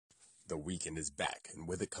The weekend is back, and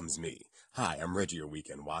with it comes me. Hi, I'm Reggie, your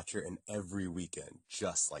weekend watcher, and every weekend,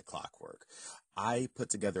 just like clockwork, I put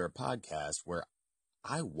together a podcast where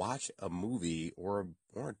I watch a movie or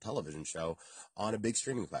a television show on a big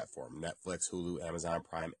streaming platform, Netflix, Hulu, Amazon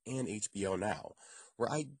Prime, and HBO Now,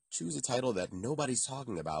 where I choose a title that nobody's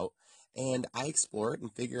talking about, and I explore it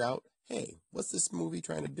and figure out, hey, what's this movie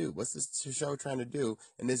trying to do? What's this show trying to do?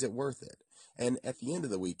 And is it worth it? And at the end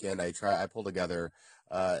of the weekend, I pull together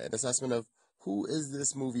an assessment of who is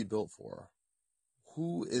this movie built for?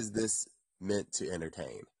 Who is this meant to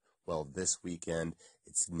entertain? Well, this weekend,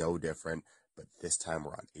 it's no different, but this time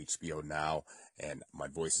we're on HBO Now, and my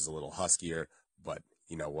voice is a little huskier, but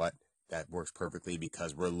you know what? That works perfectly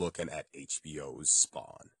because we're looking at HBO's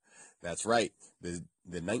Spawn. That's right, the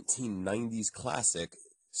 1990s classic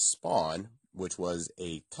Spawn, which was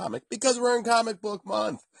a comic, because we're in comic book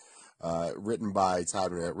month, written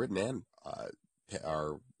and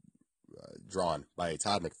drawn by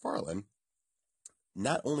Todd McFarlane,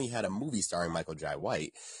 not only had a movie starring Michael Jai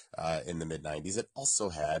White in the mid-90s, it also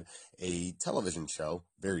had a television show,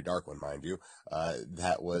 very dark one, mind you,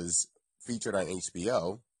 that was featured on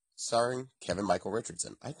HBO, starring Kevin Michael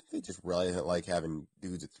Richardson. I think they just really like having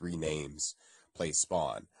dudes with three names play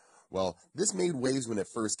Spawn. Well, this made waves when it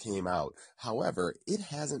first came out. However, it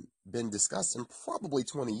hasn't been discussed in probably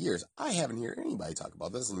 20 years. I haven't heard anybody talk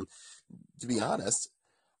about this, and to be honest,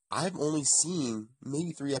 I've only seen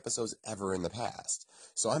maybe 3 episodes ever in the past.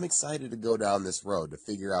 So I'm excited to go down this road to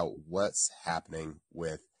figure out what's happening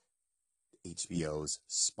with HBO's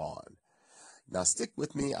Spawn. Now stick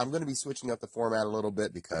with me. I'm going to be switching up the format a little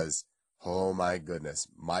bit because, oh my goodness,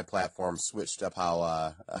 my platform switched up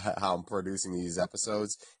how I'm producing these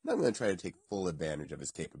episodes, and I'm going to try to take full advantage of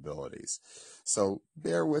its capabilities. So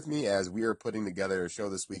bear with me as we are putting together a show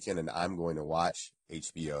this weekend, and I'm going to watch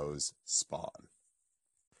HBO's Spawn.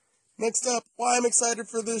 Next up, why I'm excited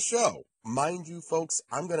for this show. Mind you, folks,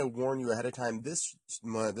 I'm going to warn you ahead of time, this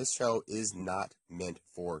show is not meant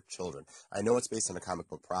for children. I know it's based on a comic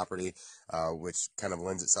book property, which kind of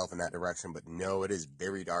lends itself in that direction, but no, it is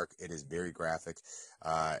very dark, it is very graphic,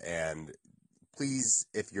 and please,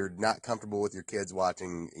 if you're not comfortable with your kids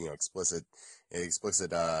watching, explicit,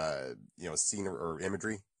 scene or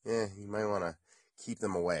imagery, you might want to keep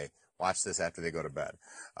them away. Watch this after they go to bed.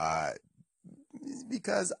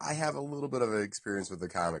 Because I have a little bit of an experience with the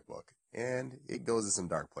comic book, and it goes to some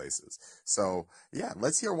dark places. So, yeah,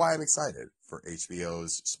 let's hear why I'm excited for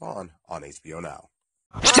HBO's Spawn on HBO Now.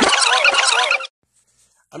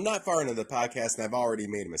 I'm not far into the podcast, and I've already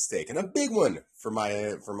made a mistake, and a big one for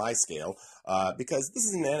my scale, because this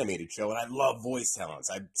is an animated show, and I love voice talents.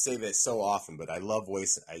 I say that so often, but I love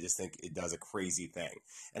voice. I just think it does a crazy thing.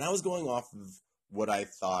 And I was going off of what I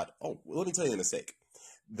thought. Oh, let me tell you the mistake.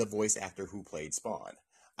 The voice actor who played Spawn.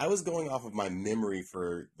 I was going off of my memory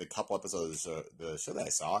for the couple episodes of the show that I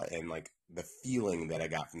saw and like the feeling that I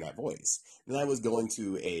got from that voice. Then I was going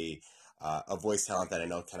to a voice talent that I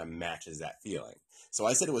know kind of matches that feeling. So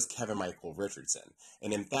I said it was Kevin Michael Richardson,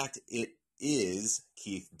 and in fact, it is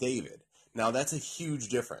Keith David. Now that's a huge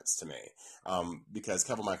difference to me, because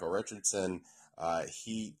Kevin Michael Richardson,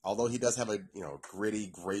 although he does have a gritty,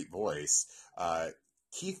 great voice.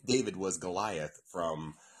 Keith David was Goliath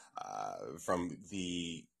from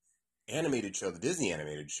the animated show, the Disney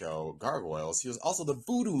animated show Gargoyles. He was also the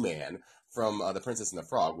Voodoo Man from The Princess and the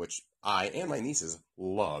Frog, which I and my nieces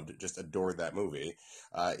loved, just adored that movie.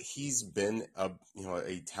 He's been a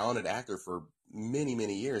talented actor for many,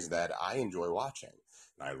 many years that I enjoy watching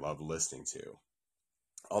and I love listening to.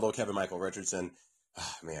 Although Kevin Michael Richardson,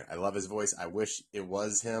 man, I love his voice. I wish it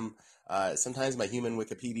was him. Sometimes my human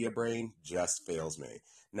Wikipedia brain just fails me.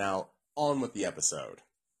 Now, on with the episode.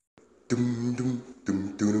 Dum dum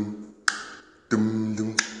dum dum dum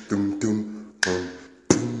dum dum dum dum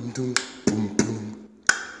dum dum dum.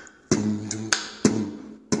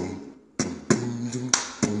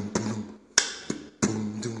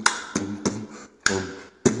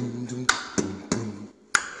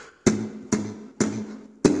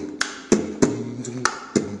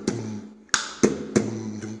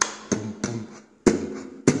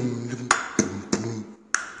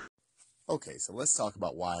 Okay, so let's talk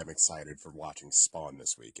about why I'm excited for watching Spawn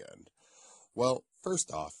this weekend. Well,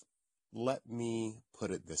 first off, let me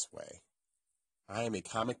put it this way. I am a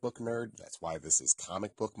comic book nerd. That's why this is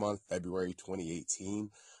Comic Book Month, February 2018.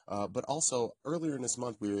 But also, earlier in this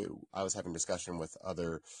month, I was having a discussion with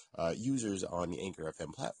other users on the Anchor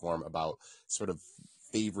FM platform about sort of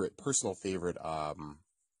personal favorite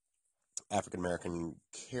African-American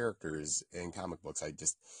characters in comic books.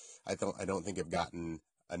 I don't think have gotten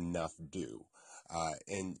enough due.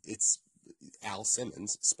 And it's Al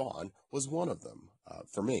Simmons, Spawn, was one of them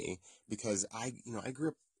for me, because I grew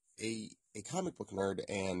up a comic book nerd,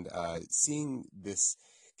 and seeing this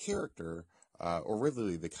character, or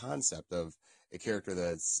really the concept of a character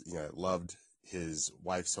that's loved his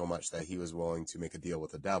wife so much that he was willing to make a deal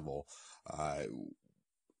with the devil, uh,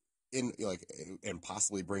 and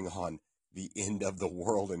possibly bring on the end of the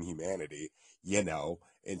world and humanity,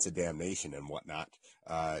 into damnation and whatnot.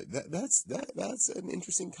 That's an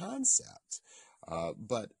interesting concept.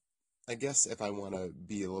 But I guess if I want to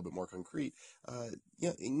be a little bit more concrete,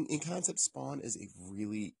 in concept, Spawn is a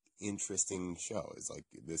really interesting show. It's like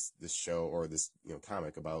this show, or this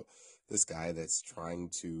comic about this guy that's trying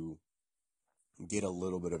to get a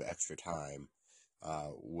little bit of extra time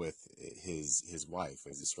with his wife,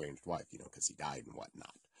 his estranged wife, because he died and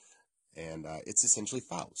whatnot. And it's essentially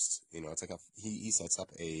Faust. It's like he sets up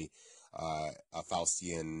a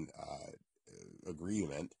Faustian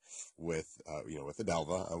agreement with with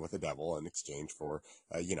the devil in exchange for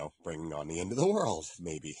bringing on the end of the world,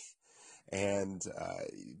 maybe. And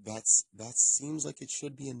that seems like it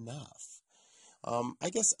should be enough. I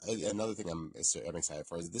guess another thing I'm excited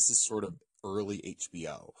for is this is sort of early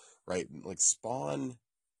HBO, right? Like Spawn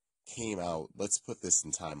came out. Let's put this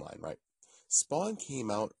in timeline, right? Spawn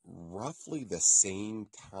came out roughly the same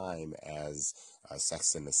time as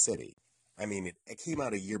Sex and the City. I mean, it came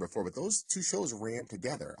out a year before, but those two shows ran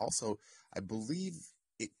together. Also, I believe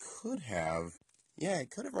it could have,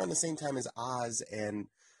 it could have run the same time as Oz, and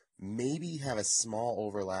maybe have a small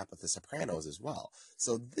overlap with The Sopranos as well.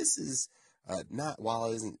 So this is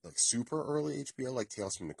while it isn't like super early HBO like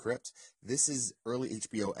Tales from the Crypt, this is early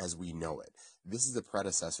HBO as we know it. This is the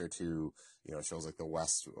predecessor to shows like The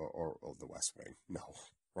West, or The West Wing. No,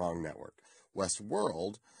 wrong network.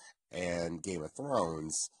 Westworld and Game of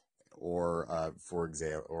Thrones, or for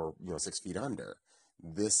example, or 6 Feet Under.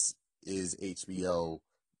 This is HBO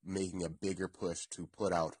making a bigger push to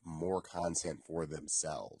put out more content for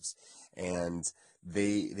themselves, and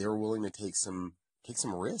they were willing to take some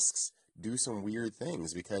risks, do some weird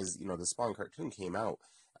things, because the Spawn cartoon came out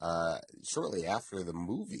shortly after the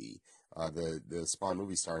movie, the Spawn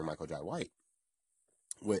movie starring Michael Jai White.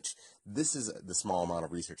 Which, this is the small amount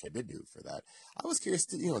of research I did do for that. I was curious,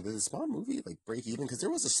 did the Spawn movie break even? Because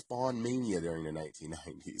there was a Spawn mania during the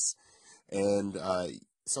 1990s. And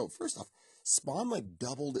so first off, Spawn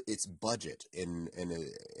doubled its budget in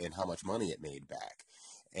how much money it made back.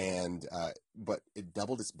 And but it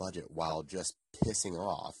doubled its budget while just pissing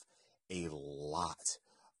off a lot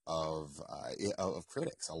of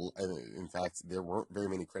critics. In fact, there weren't very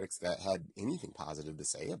many critics that had anything positive to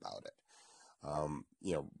say about it.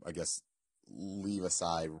 I guess leave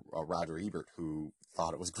aside Roger Ebert, who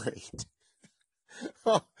thought it was great.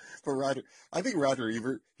 But I think Roger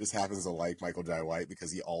Ebert just happens to like Michael Jai White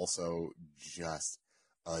because he also just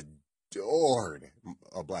adored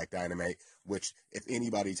Black Dynamite, which, if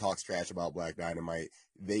anybody talks trash about Black Dynamite,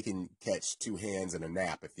 they can catch two hands in a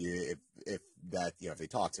nap if they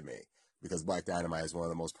talk to me, because Black Dynamite is one of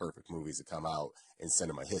the most perfect movies to come out in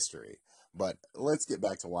cinema history. But let's get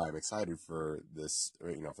back to why I'm excited for this,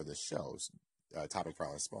 for this show, Todd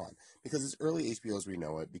McFarlane's Spawn, because it's early HBO as we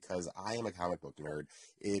know it, because I am a comic book nerd.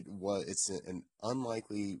 It's an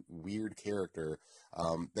unlikely, weird character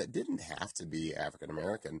that didn't have to be African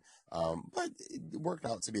American, but it worked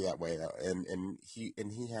out to be that way, and he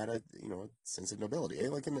had a sense of nobility,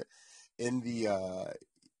 like in the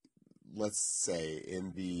let's say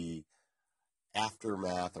in the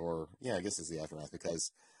aftermath, or I guess it's the aftermath,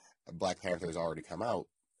 because Black Panther has already come out.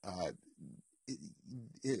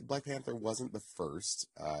 Black Panther wasn't the first,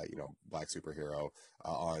 black superhero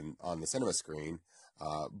on the cinema screen,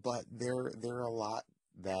 but there are a lot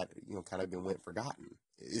that kind of went forgotten,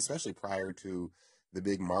 especially prior to the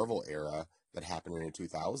big Marvel era that happened in the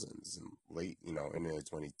 2000s and late, in the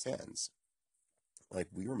 2010s. Like,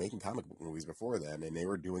 we were making comic book movies before then, and they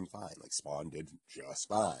were doing fine. Like, Spawn did just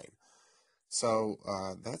fine. So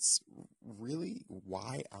that's really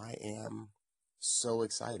why I am so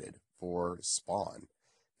excited for Spawn,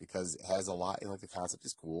 because it has a lot, the concept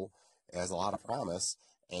is cool, it has a lot of promise,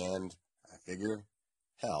 and I figure,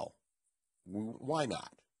 hell, why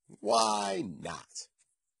not? Why not?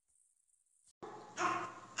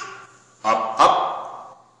 Up,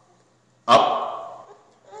 up, up.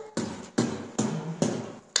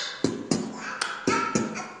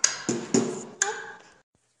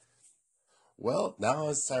 Well, now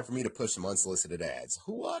it's time for me to push some unsolicited ads.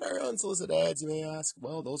 What are unsolicited ads, you may ask?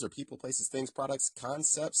 Well, those are people, places, things, products,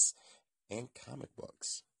 concepts, and comic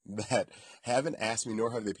books that haven't asked me,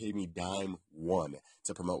 nor have they paid me dime one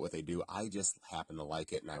to promote what they do. I just happen to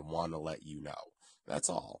like it, and I want to let you know. That's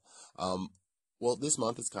all. Well, this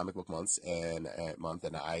month is comic book and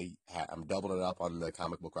I'm doubling it up on the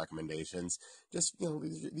comic book recommendations. Just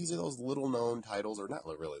these are those little known titles, or not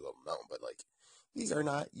really little known, but like these are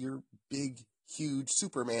not your big, huge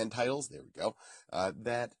Superman titles. There we go.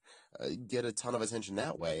 That get a ton of attention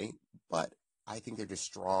that way, but I think they're just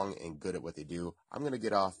strong and good at what they do. I'm going to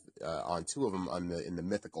get off on two of them in the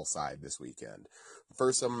mythical side this weekend.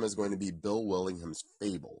 First of them is going to be Bill Willingham's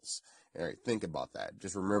Fables. All right, think about that.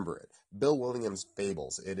 Just remember it. Bill Willingham's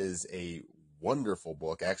Fables. It is a wonderful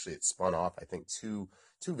book. Actually, it spun off, I think, two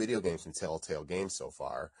video games from Telltale Games so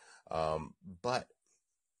far. But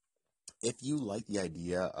if you like the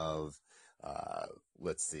idea of,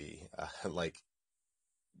 like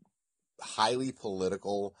highly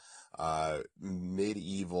political,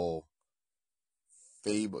 medieval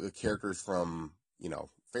fable characters from,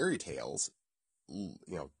 fairy tales,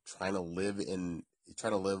 trying to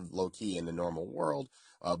live low key in the normal world,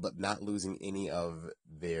 but not losing any of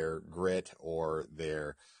their grit or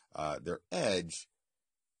their edge,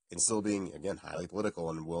 and still being, again, highly political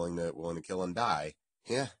and willing to kill and die.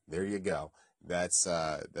 Yeah, there you go. That's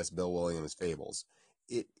Bill Williams' Fables.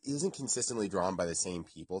 It isn't consistently drawn by the same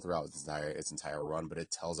people throughout its entire run, but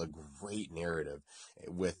it tells a great narrative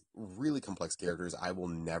with really complex characters. I will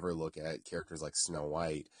never look at characters like Snow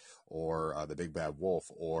White or the Big Bad Wolf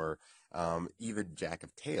or even Jack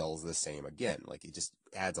of Tales the same again. Like, it just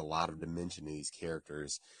adds a lot of dimension to these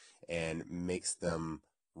characters and makes them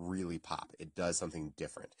really pop. It does something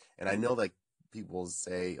different. And I know, like, people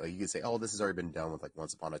say, like, you could say, oh, this has already been done with, like,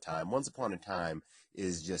 Once Upon a Time. Once Upon a Time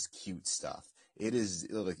is just cute stuff. It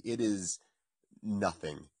is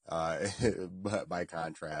nothing but by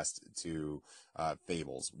contrast to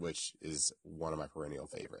Fables, which is one of my perennial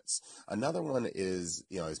favorites. Another one is,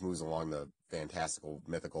 it moves along the fantastical,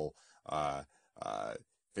 mythical,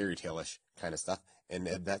 fairy tale-ish kind of stuff, and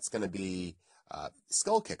that's going to be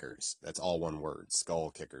Skull Kickers. That's all one word, Skull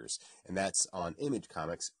Kickers, and that's on Image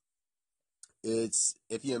Comics. It's,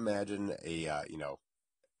 if you imagine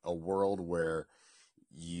a world where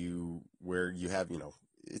you have,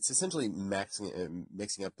 it's essentially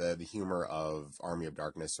mixing up the humor of Army of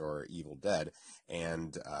Darkness or Evil Dead,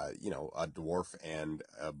 and a dwarf and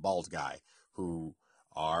a bald guy who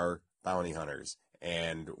are bounty hunters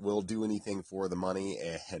and will do anything for the money,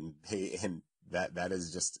 and that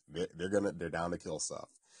is just, they're down to kill stuff.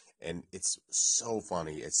 And it's so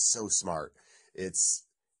funny, it's so smart,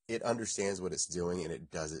 it understands what it's doing, and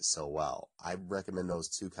it does it so well. I recommend those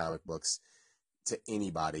two comic books to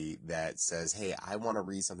anybody that says, hey, I want to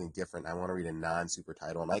read something different. I want to read a non-super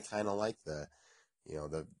title, and I kind of like the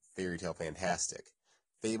fairy tale fantastic.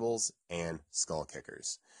 Fables and Skull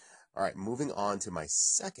Kickers. All right, moving on to my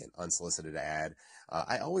second unsolicited ad.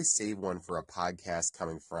 I always save one for a podcast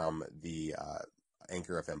coming from the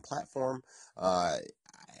Anchor FM platform,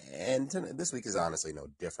 and this week is honestly no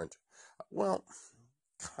different. Well,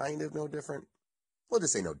 kind of no different. We'll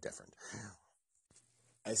just say no different.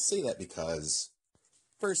 I say that because,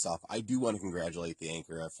 first off, I do want to congratulate the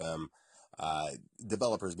Anchor FM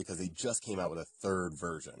developers, because they just came out with a third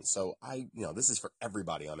version. So this is for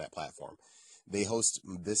everybody on that platform. They host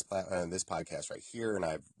this podcast right here, and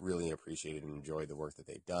I've really appreciated and enjoyed the work that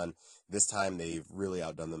they've done. This time, they've really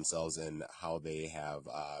outdone themselves in how they have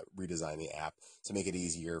redesigned the app to make it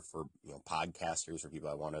easier for podcasters, for people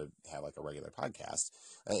that want to have like a regular podcast,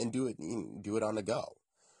 and do it on the go.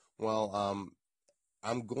 Well,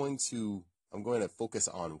 I'm going to focus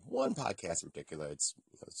on one podcast in particular. It's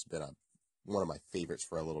been one of my favorites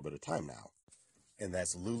for a little bit of time now, and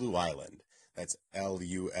that's Lulu Island. That's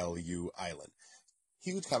Lulu Island.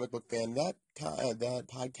 Huge comic book fan. That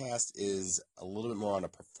podcast is a little bit more on a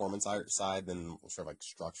performance art side than sort of like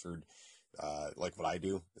structured, like what I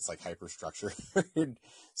do. It's like hyper structured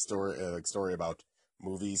story about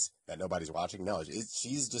movies that nobody's watching. No,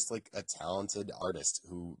 she's just like a talented artist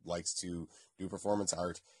who likes to do performance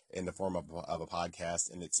art in the form of a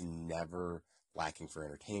podcast, and it's never lacking for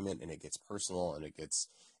entertainment, and it gets personal, and it gets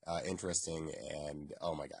interesting, and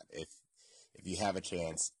oh my god, if you have a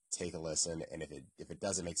chance, take a listen, and if it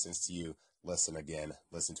doesn't make sense to you, listen again,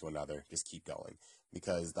 listen to another, just keep going,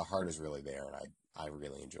 because the heart is really there, and I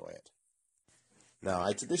really enjoy it. Now,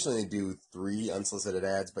 I traditionally do 3 unsolicited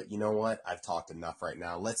ads, but you know what? I've talked enough right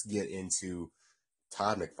now. Let's get into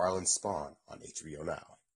Todd McFarlane's Spawn on HBO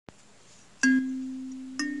Now.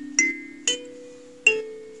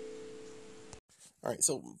 All right,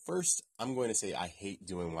 so first, I'm going to say I hate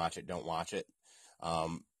doing watch it, don't watch it.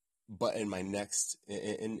 But in my next,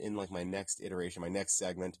 in like my next iteration, my next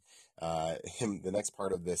segment, the next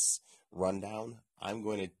part of this rundown, I'm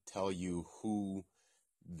going to tell you who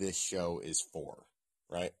this show is for.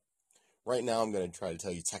 right? Right now, I'm going to try to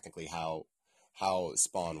tell you technically how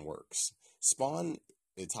Spawn works.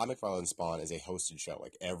 Todd McFarlane's Spawn is a hosted show.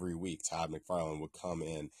 Like every week, Todd McFarlane would come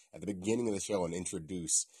in at the beginning of the show and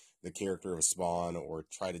introduce the character of Spawn or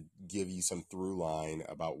try to give you some through line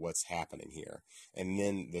about what's happening here. And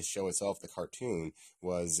then the show itself, the cartoon,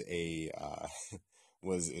 was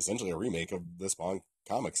was essentially a remake of the Spawn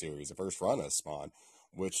comic series, the first run of Spawn,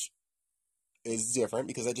 which is different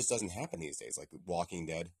because that just doesn't happen these days. Like Walking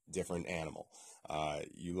Dead, different animal.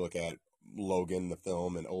 You look at Logan, the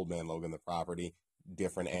film, and Old Man Logan, the property,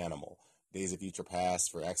 different animal. Days of Future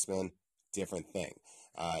Past for X-Men, different thing.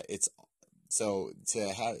 It's so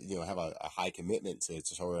to have a high commitment to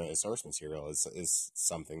source material is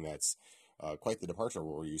something that's quite the departure from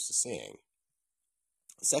what we're used to seeing.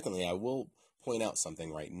 Secondly, I will point out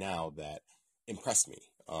something right now that impressed me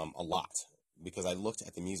a lot because I looked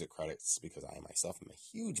at the music credits because I myself am a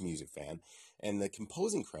huge music fan, and the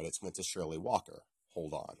composing credits went to Shirley Walker.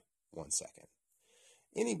 Hold on one second.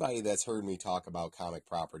 Anybody that's heard me talk about comic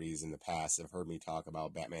properties in the past have heard me talk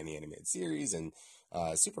about Batman the Animated Series and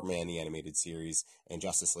Superman the Animated Series and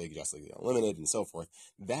Justice League Unlimited and so forth.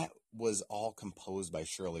 That was all composed by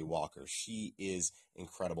Shirley Walker. She is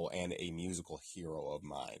incredible and a musical hero of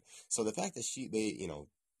mine. So the fact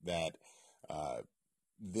that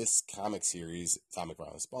this comic series, Todd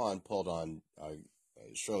McFarlane's Spawn, pulled on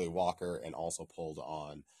Shirley Walker and also pulled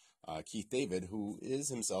on Keith David, who is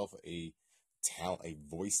himself a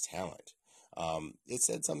voice talent. It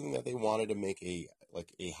said something that they wanted to make a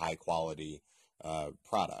high quality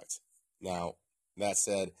product. Now, that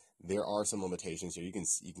said, there are some limitations here. You can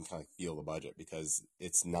kind of feel the budget because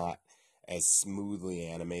it's not as smoothly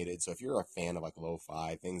animated. So if you're a fan of like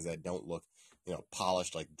lo-fi things that don't look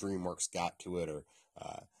polished like DreamWorks got to it,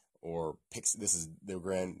 or this is the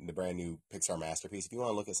brand new Pixar masterpiece. If you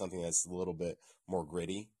want to look at something that's a little bit more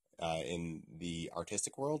gritty in the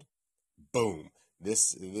artistic world, boom,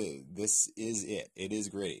 this is it. It is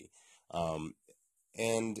gritty.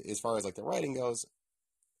 And as far as like the writing goes,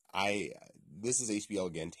 this is HBO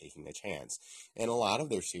again taking a chance. And a lot of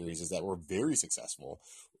their series that were very successful,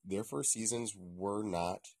 their first seasons were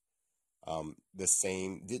not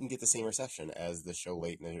didn't get the same reception as the show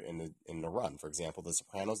late in the run. For example, The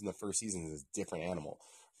Sopranos in the first season is a different animal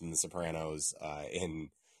from The Sopranos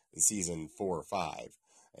in season 4 or 5.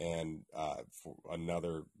 And for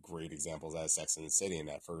another great example is Sex and the City in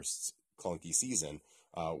that first clunky season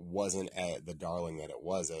wasn't at the darling that it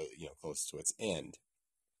was close to its end.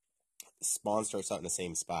 Spawn starts out in the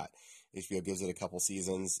same spot. HBO gives it a couple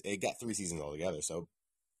seasons. It got 3 seasons altogether, so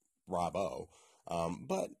bravo.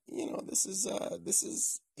 But this is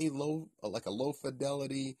a low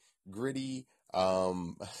fidelity, gritty.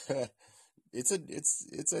 It's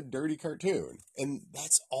a dirty cartoon, and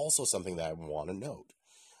that's also something that I want to note.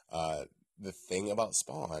 The thing about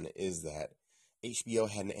Spawn is that HBO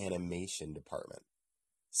had an animation department,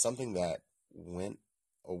 something that went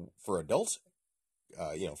for adult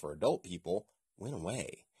people went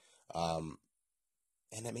away, and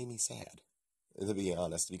that made me sad, to be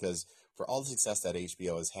honest, because for all the success that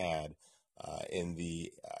HBO has had in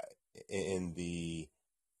the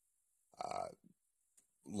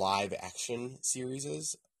live action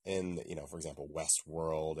series, for example,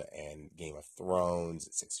 Westworld and Game of Thrones,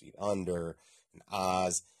 6 Feet Under, and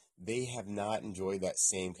Oz, they have not enjoyed that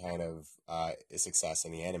same kind of success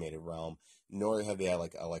in the animated realm, nor have they had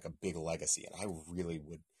like a big legacy. And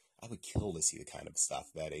I would kill to see the kind of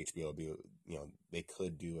stuff that HBO would be, they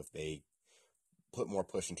could do if they put more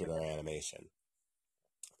push into their animation.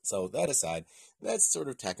 So that aside, that's sort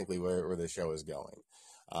of technically where the show is going.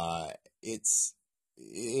 It's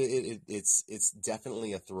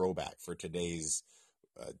definitely a throwback for today's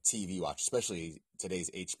TV watch, especially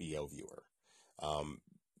today's HBO viewer.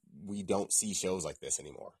 We don't see shows like this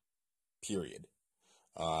anymore, period.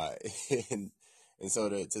 And so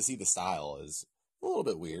to see the style is a little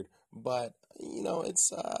bit weird, but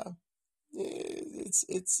it's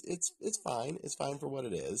fine. It's fine for what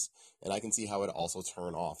it is, and I can see how it also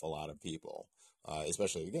turn off a lot of people,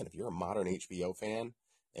 especially again if you're a modern HBO fan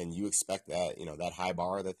and you expect that that high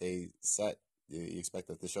bar that they set, you expect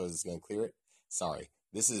that the show is going to clear it. Sorry,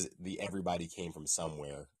 this is the Everybody Came From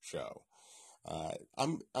Somewhere show.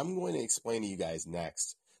 I'm going to explain to you guys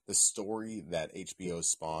next the story that HBO's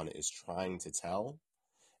Spawn is trying to tell,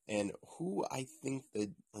 and who I think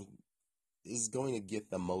that is going to get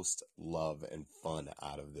the most love and fun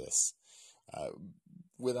out of this,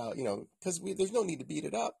 without because there's no need to beat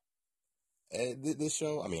it up. This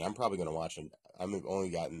show, I mean, I'm probably going to watch it. I've only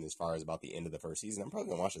gotten as far as about the end of the first season. I'm probably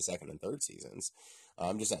going to watch the second and third seasons.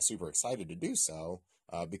 I'm just not super excited to do so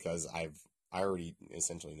because I've I already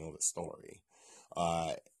essentially know the story.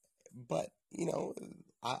 But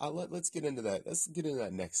let's get into that. Let's get into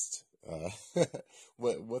that next.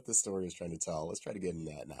 What the story is trying to tell. Let's try to get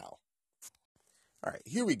into that now. All right,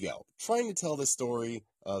 here we go. Trying to tell the story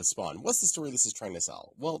of Spawn. What's the story this is trying to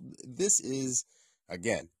tell? Well, this is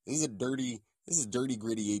dirty,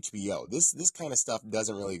 gritty HBO. This kind of stuff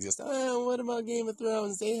doesn't really exist. Oh, what about Game of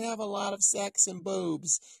Thrones? They have a lot of sex and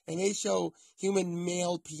boobs, and they show human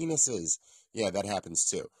male penises. Yeah, that happens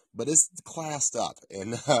too. But it's classed up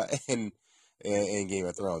in Game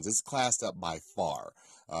of Thrones. It's classed up by far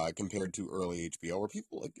compared to early HBO, where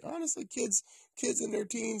people, like, honestly, kids in their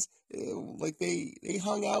teens, like they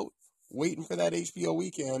hung out waiting for that HBO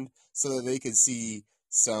weekend so that they could see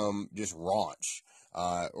some just raunch,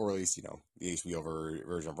 or at least, the HBO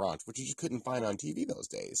version of raunch, which you just couldn't find on TV those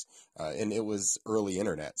days. And it was early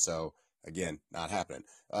internet, so again, not happening.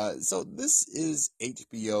 So this is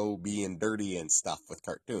HBO being dirty and stuff with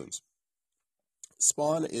cartoons.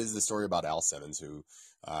 Spawn is the story about Al Simmons, who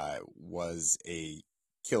was a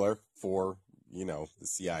killer for, the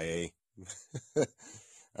CIA.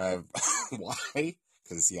 Why?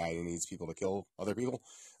 Because the CIA needs people to kill other people.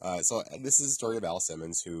 So this is the story of Al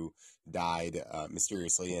Simmons, who died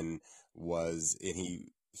mysteriously and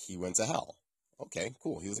he went to hell. Okay,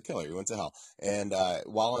 cool. He was a killer. He went to hell. And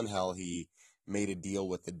while in hell, he made a deal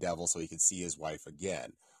with the devil so he could see his wife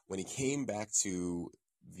again. When he came back to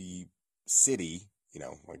the city,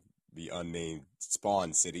 like the unnamed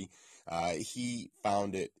Spawn city, he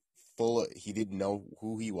found it full he didn't know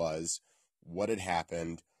who he was, what had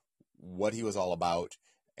happened, what he was all about,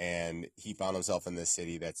 and he found himself in this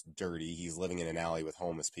city that's dirty. He's living in an alley with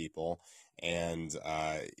homeless people, and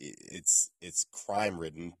it's crime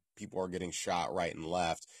ridden. People are getting shot right and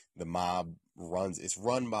left. The mob it's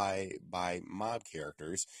run by mob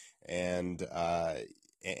characters and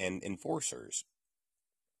enforcers.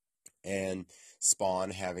 And Spawn,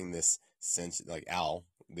 having this sense, like Al,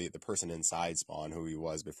 the person inside Spawn, who he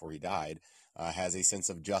was before he died, has a sense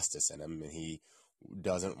of justice in him, and he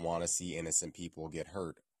doesn't want to see innocent people get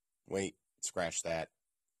hurt. Wait, scratch that,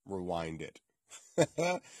 rewind it.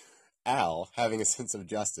 Al, having a sense of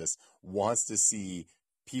justice, wants to see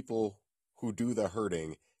people who do the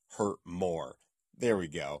hurting hurt more. There we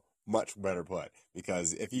go. Much better put.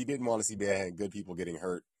 Because if he didn't want to see good people getting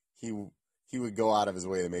hurt, he would go out of his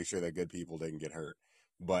way to make sure that good people didn't get hurt.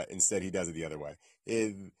 But instead, he does it the other way.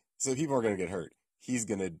 So people are going to get hurt. He's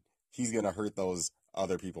gonna hurt those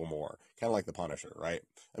other people more. Kind of like the Punisher, right?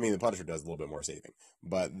 I mean, the Punisher does a little bit more saving,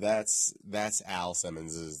 but that's Al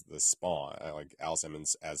Simmons as the Spawn, like Al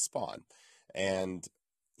Simmons as Spawn, and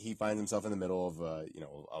he finds himself in the middle of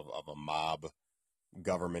a mob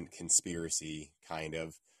government conspiracy, kind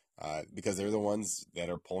of, because they're the ones that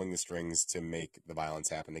are pulling the strings to make the violence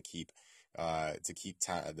happen, to keep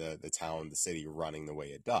the town, the city running the way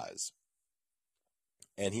it does.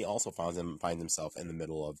 And he also finds himself in the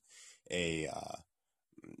middle of a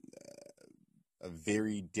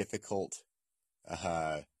very difficult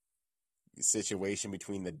situation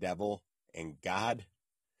between the devil and God,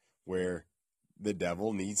 where the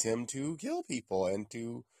devil needs him to kill people and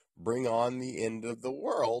to bring on the end of the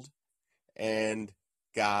world, and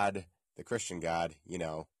God, the Christian God,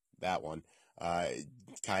 that one,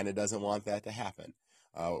 kind of doesn't want that to happen.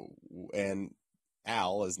 And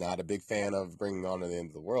Al is not a big fan of bringing on to the end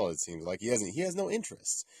of the world. It seems like he has no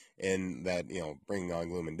interest in that, bringing on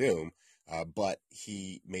gloom and doom. But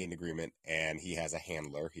he made an agreement, and he has a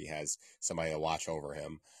handler. He has somebody to watch over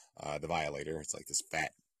him. The Violator. It's like this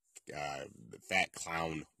fat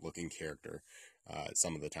clown-looking character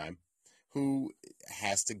some of the time, who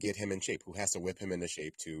has to get him in shape, who has to whip him into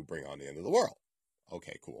shape to bring on the end of the world.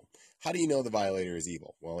 Okay, cool. How do you know the Violator is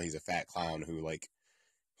evil? Well, he's a fat clown who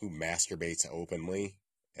masturbates openly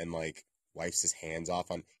and wipes his hands off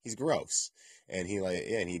on. He's gross, and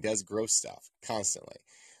he does gross stuff constantly.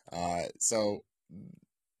 So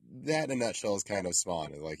that in a nutshell is kind of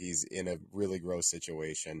Spawn. He's in a really gross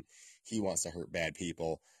situation. He wants to hurt bad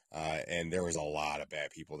people, and there was a lot of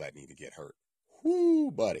bad people that need to get hurt. Whoo,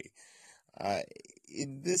 buddy.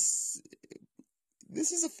 This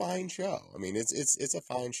is a fine show. I mean, it's a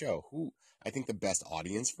fine show. I think the best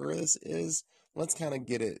audience for this is, let's kind of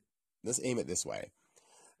get it, let's aim it this way.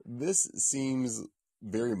 This seems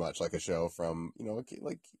very much like a show from,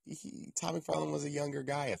 Todd McFarlane was a younger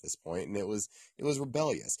guy at this point, and it was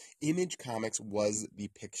rebellious. Image Comics was the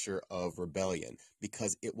picture of rebellion,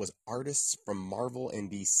 because it was artists from Marvel and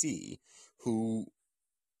DC who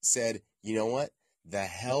said, you know what, the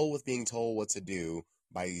hell with being told what to do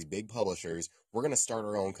by these big publishers. We're going to start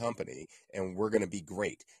our own company, and we're going to be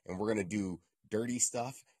great, and we're going to do dirty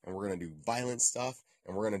stuff, and we're going to do violent stuff,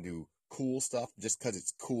 and we're going to do cool stuff just because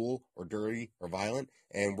it's cool or dirty or violent,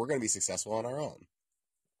 and we're going to be successful on our own.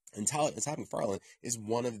 And Todd McFarlane is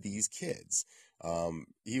one of these kids.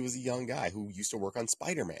 He was a young guy who used to work on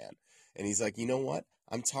Spider-Man, and he's like, you know what?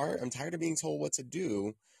 I'm tired of being told what to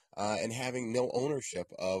do, and having no ownership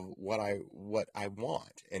of what I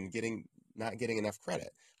want, and not getting enough credit.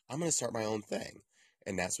 I'm going to start my own thing,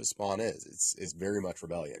 and that's what Spawn is. It's very much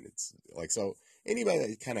rebellion. It's like, so anybody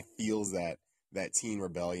that kind of feels that teen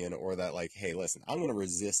rebellion, or that like, hey, listen, I'm going to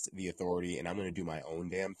resist the authority and I'm going to do my own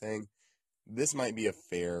damn thing, this might be a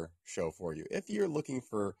fair show for you. If you're looking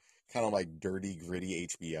for kind of like dirty, gritty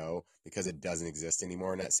HBO, because it doesn't exist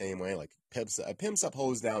anymore in that same way, like Pimps Up,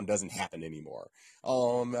 Hose Down doesn't happen anymore.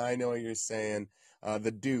 I know what you're saying.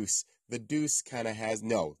 The Deuce kind of has,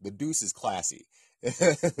 no, the Deuce is classy.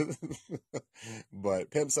 But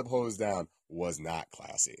Pimps Up, Hose Down was not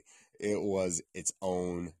classy. It was its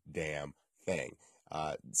own damn thing.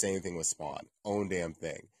 Same thing with Spawn. Own damn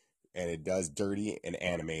thing. And it does dirty and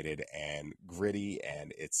animated and gritty,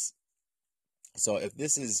 and it's, so if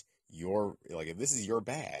this is your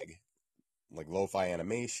bag, like lo-fi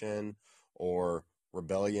animation or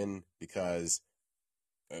rebellion, because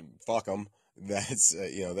fuck them, that's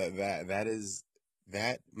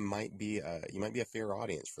that might be you might be a fair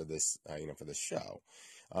audience for this for this show.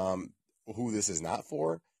 Who this is not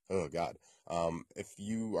for, oh god, if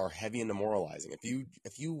you are heavy into moralizing,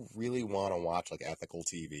 if you really want to watch like ethical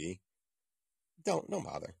TV, don't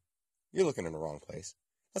bother. You're looking in the wrong place.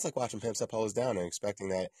 That's like watching Pimps Up, Hose Down and expecting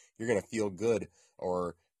that you're gonna feel good,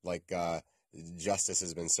 or like justice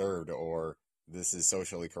has been served, or this is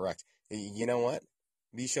socially correct. You know what?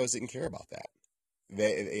 These shows didn't care about that.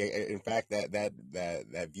 In fact,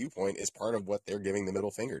 that viewpoint is part of what they're giving the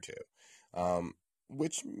middle finger to,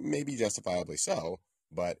 which may be justifiably so,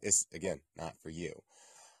 but it's, again, not for you.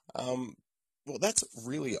 Well, that's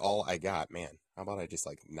really all I got, man. How about I just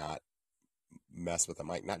like not mess with the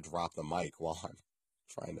mic, not drop the mic while I'm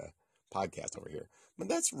trying to podcast over here. But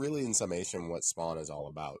that's really, in summation, what Spawn is all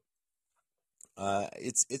about.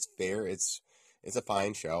 It's fair. It's a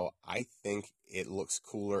fine show. I think it looks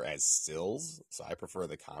cooler as stills, so I prefer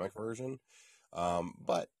the comic version.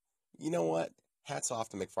 But you know what? Hats off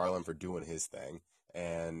to McFarlane for doing his thing,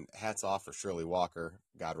 and hats off for Shirley Walker,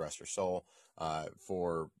 God rest her soul,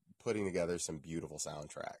 for putting together some beautiful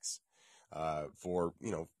soundtracks.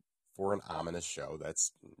 For an ominous show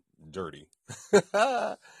that's dirty.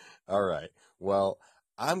 All right. Well,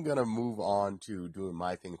 I'm going to move on to doing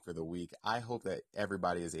my thing for the week. I hope that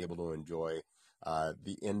everybody is able to enjoy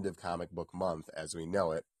the end of comic book month as we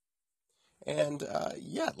know it. And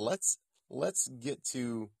yeah, let's get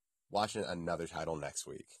to watching another title next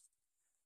week.